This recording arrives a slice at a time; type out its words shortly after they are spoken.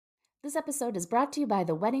This episode is brought to you by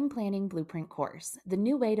the Wedding Planning Blueprint course, the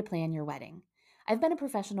new way to plan your wedding. I've been a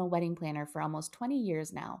professional wedding planner for almost 20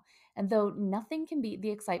 years now, and though nothing can beat the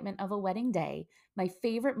excitement of a wedding day, my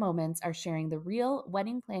favorite moments are sharing the real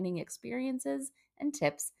wedding planning experiences and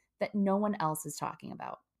tips that no one else is talking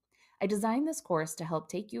about. I designed this course to help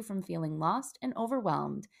take you from feeling lost and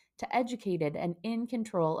overwhelmed to educated and in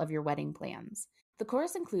control of your wedding plans. The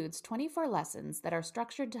course includes 24 lessons that are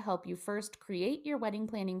structured to help you first create your wedding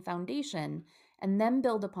planning foundation and then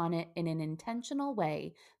build upon it in an intentional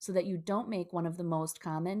way so that you don't make one of the most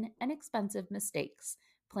common and expensive mistakes,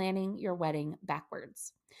 planning your wedding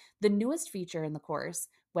backwards. The newest feature in the course,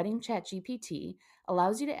 Wedding Chat GPT,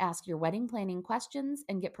 allows you to ask your wedding planning questions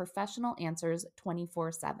and get professional answers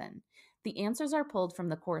 24/7. The answers are pulled from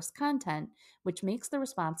the course content, which makes the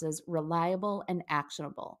responses reliable and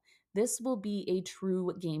actionable. This will be a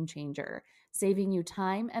true game changer, saving you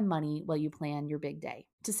time and money while you plan your big day.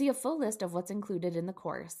 To see a full list of what's included in the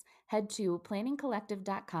course, head to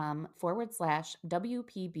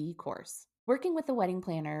planningcollective.com/WPB course. Working with a wedding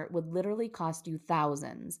planner would literally cost you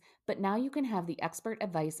thousands, but now you can have the expert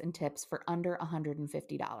advice and tips for under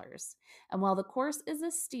 $150. And while the course is a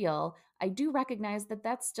steal, I do recognize that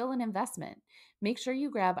that's still an investment. Make sure you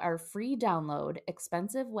grab our free download,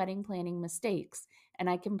 Expensive Wedding Planning Mistakes, and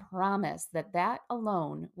I can promise that that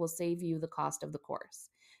alone will save you the cost of the course.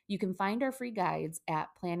 You can find our free guides at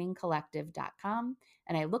planningcollective.com,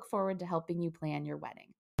 and I look forward to helping you plan your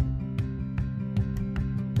wedding.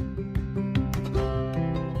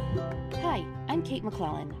 Hi, I'm Kate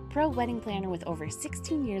McClellan, pro wedding planner with over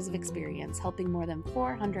 16 years of experience helping more than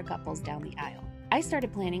 400 couples down the aisle. I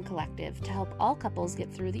started Planning Collective to help all couples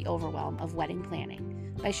get through the overwhelm of wedding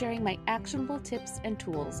planning by sharing my actionable tips and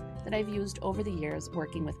tools that I've used over the years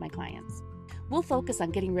working with my clients. We'll focus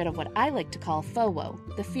on getting rid of what I like to call FOWO,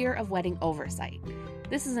 the fear of wedding oversight.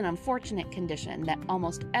 This is an unfortunate condition that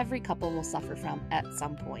almost every couple will suffer from at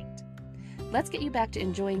some point. Let's get you back to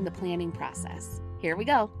enjoying the planning process. Here we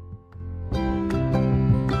go.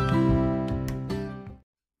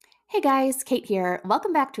 Hey guys, Kate here.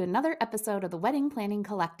 Welcome back to another episode of the Wedding Planning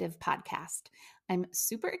Collective podcast. I'm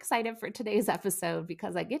super excited for today's episode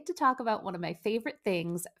because I get to talk about one of my favorite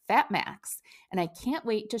things, FatMax, and I can't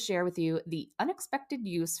wait to share with you the unexpected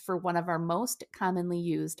use for one of our most commonly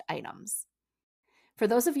used items. For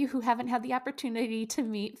those of you who haven't had the opportunity to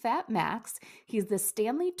meet FatMax, he's the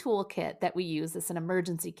Stanley toolkit that we use as an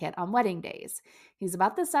emergency kit on wedding days. He's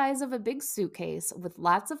about the size of a big suitcase with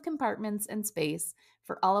lots of compartments and space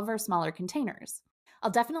for all of our smaller containers. I'll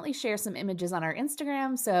definitely share some images on our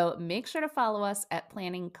Instagram, so make sure to follow us at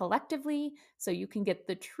Planning Collectively so you can get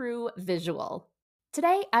the true visual.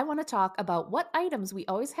 Today, I want to talk about what items we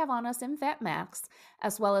always have on us in FatMax,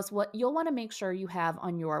 as well as what you'll want to make sure you have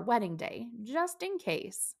on your wedding day, just in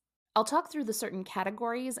case. I'll talk through the certain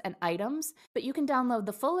categories and items, but you can download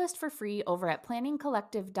the full list for free over at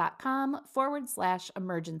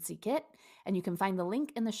planningcollective.com/emergency kit, and you can find the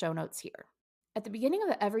link in the show notes here. At the beginning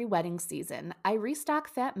of every wedding season, I restock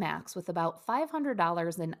FatMax with about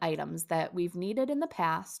 $500 in items that we've needed in the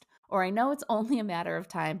past, or I know it's only a matter of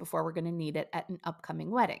time before we're going to need it at an upcoming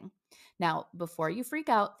wedding. Now, before you freak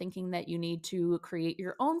out thinking that you need to create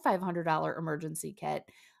your own $500 emergency kit,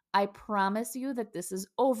 I promise you that this is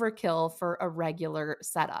overkill for a regular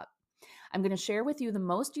setup. I'm going to share with you the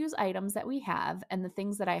most used items that we have and the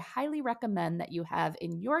things that I highly recommend that you have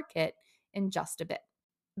in your kit in just a bit.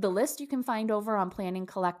 The list you can find over on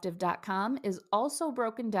planningcollective.com is also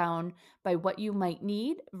broken down by what you might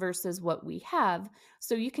need versus what we have,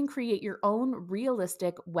 so you can create your own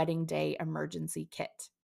realistic wedding day emergency kit.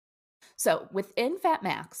 So within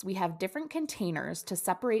FatMax, we have different containers to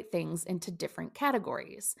separate things into different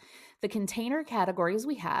categories. The container categories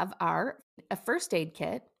we have are a first aid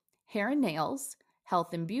kit, hair and nails,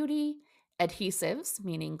 health and beauty, adhesives,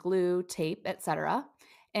 meaning glue, tape, etc.,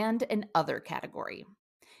 and an other category.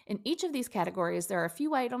 In each of these categories, there are a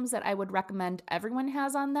few items that I would recommend everyone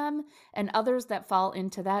has on them and others that fall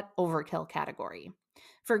into that overkill category.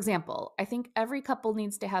 For example, I think every couple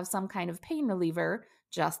needs to have some kind of pain reliever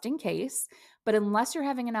just in case, but unless you're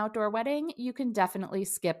having an outdoor wedding, you can definitely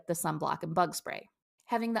skip the sunblock and bug spray.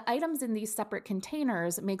 Having the items in these separate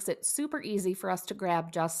containers makes it super easy for us to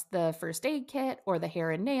grab just the first aid kit or the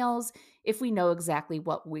hair and nails if we know exactly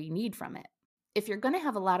what we need from it. If you're going to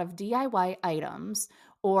have a lot of DIY items,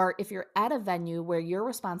 or if you're at a venue where you're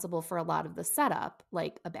responsible for a lot of the setup,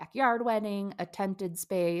 like a backyard wedding, a tented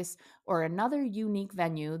space, or another unique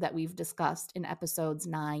venue that we've discussed in episodes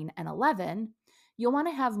 9 and 11, you'll want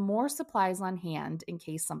to have more supplies on hand in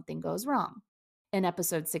case something goes wrong. In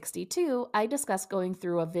episode 62, I discussed going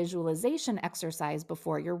through a visualization exercise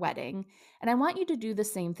before your wedding, and I want you to do the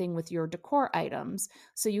same thing with your decor items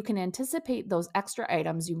so you can anticipate those extra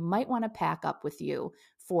items you might want to pack up with you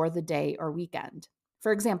for the day or weekend.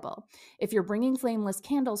 For example, if you're bringing flameless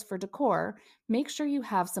candles for decor, make sure you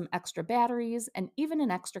have some extra batteries and even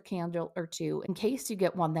an extra candle or two in case you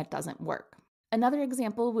get one that doesn't work. Another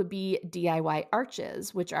example would be DIY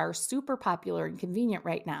arches, which are super popular and convenient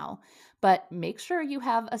right now, but make sure you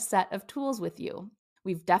have a set of tools with you.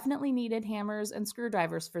 We've definitely needed hammers and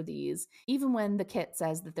screwdrivers for these, even when the kit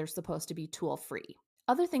says that they're supposed to be tool free.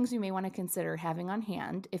 Other things you may want to consider having on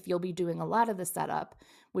hand if you'll be doing a lot of the setup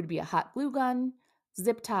would be a hot glue gun,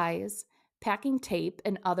 zip ties, packing tape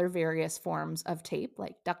and other various forms of tape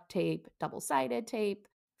like duct tape, double sided tape,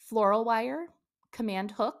 floral wire,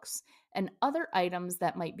 command hooks, and other items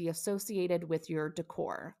that might be associated with your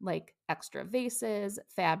decor, like extra vases,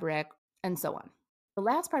 fabric, and so on. The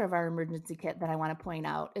last part of our emergency kit that I want to point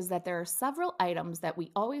out is that there are several items that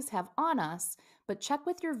we always have on us, but check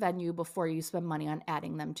with your venue before you spend money on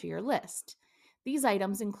adding them to your list. These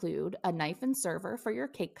items include a knife and server for your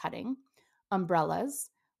cake cutting, umbrellas,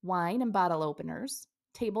 wine and bottle openers,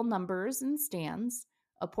 table numbers and stands,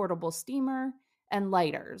 a portable steamer, and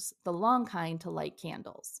lighters, the long kind to light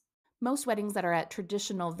candles. Most weddings that are at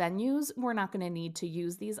traditional venues, we're not going to need to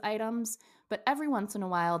use these items, but every once in a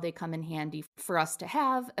while they come in handy for us to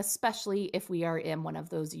have, especially if we are in one of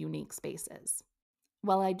those unique spaces.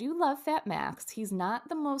 While I do love FatMax, he's not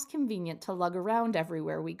the most convenient to lug around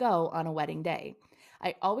everywhere we go on a wedding day.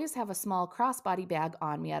 I always have a small crossbody bag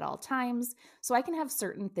on me at all times, so I can have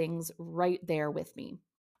certain things right there with me.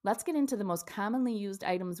 Let's get into the most commonly used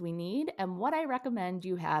items we need and what I recommend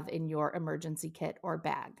you have in your emergency kit or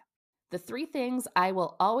bag. The three things I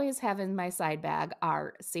will always have in my side bag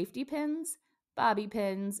are safety pins, bobby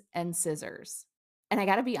pins, and scissors. And I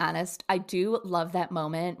gotta be honest, I do love that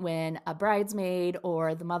moment when a bridesmaid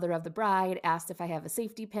or the mother of the bride asks if I have a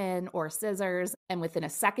safety pin or scissors, and within a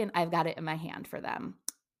second, I've got it in my hand for them.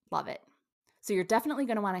 Love it. So you're definitely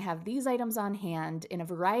gonna wanna have these items on hand in a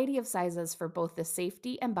variety of sizes for both the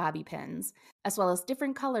safety and bobby pins, as well as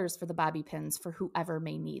different colors for the bobby pins for whoever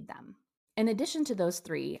may need them. In addition to those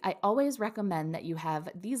three, I always recommend that you have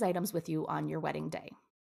these items with you on your wedding day.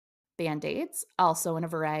 Band-Aids, also in a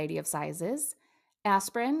variety of sizes,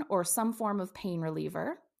 aspirin or some form of pain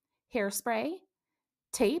reliever, hairspray,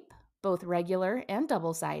 tape, both regular and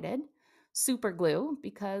double-sided, super glue,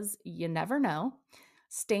 because you never know,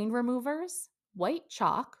 stain removers, white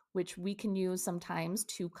chalk, which we can use sometimes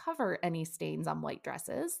to cover any stains on white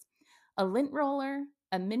dresses, a lint roller,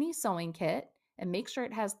 a mini sewing kit, and make sure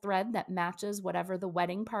it has thread that matches whatever the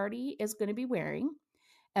wedding party is going to be wearing,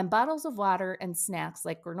 and bottles of water and snacks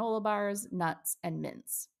like granola bars, nuts, and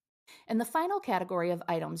mints. And the final category of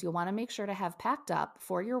items you'll want to make sure to have packed up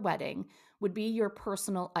for your wedding would be your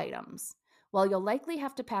personal items. While you'll likely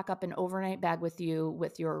have to pack up an overnight bag with you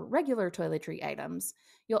with your regular toiletry items,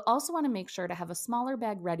 you'll also want to make sure to have a smaller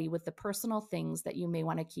bag ready with the personal things that you may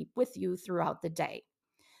want to keep with you throughout the day.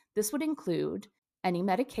 This would include any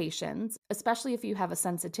medications, especially if you have a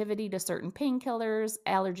sensitivity to certain painkillers,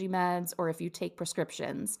 allergy meds, or if you take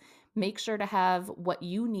prescriptions. Make sure to have what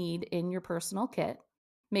you need in your personal kit.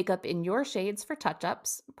 Makeup in your shades for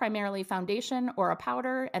touch-ups, primarily foundation or a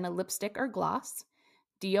powder and a lipstick or gloss.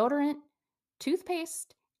 Deodorant,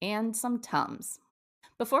 toothpaste, and some Tums.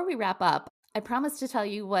 Before we wrap up, I promise to tell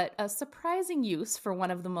you what a surprising use for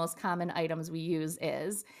one of the most common items we use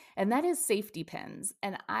is, and that is safety pins.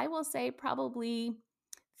 And I will say probably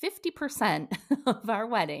 50% of our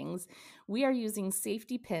weddings, we are using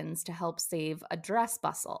safety pins to help save a dress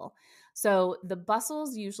bustle. So the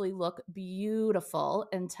bustles usually look beautiful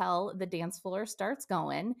until the dance floor starts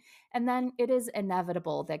going. And then it is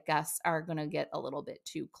inevitable that guests are going to get a little bit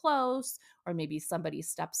too close, or maybe somebody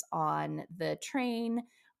steps on the train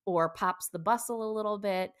or pops the bustle a little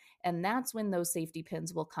bit. And that's when those safety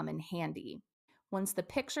pins will come in handy. Once the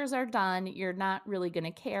pictures are done, you're not really going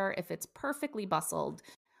to care if it's perfectly bustled.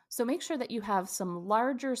 So make sure that you have some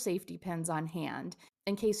larger safety pins on hand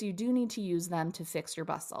in case you do need to use them to fix your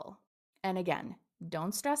bustle. And again,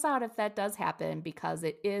 don't stress out if that does happen because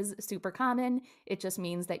it is super common. It just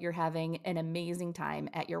means that you're having an amazing time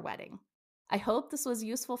at your wedding. I hope this was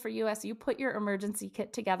useful for you as you put your emergency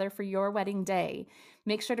kit together for your wedding day.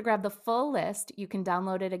 Make sure to grab the full list. You can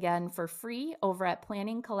download it again for free over at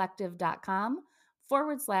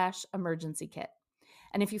planningcollective.com/emergency kit.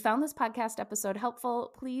 And if you found this podcast episode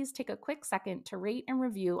helpful, please take a quick second to rate and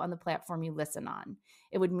review on the platform you listen on.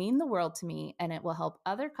 It would mean the world to me, and it will help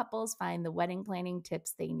other couples find the wedding planning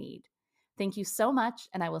tips they need. Thank you so much,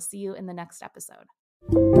 and I will see you in the next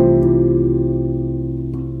episode.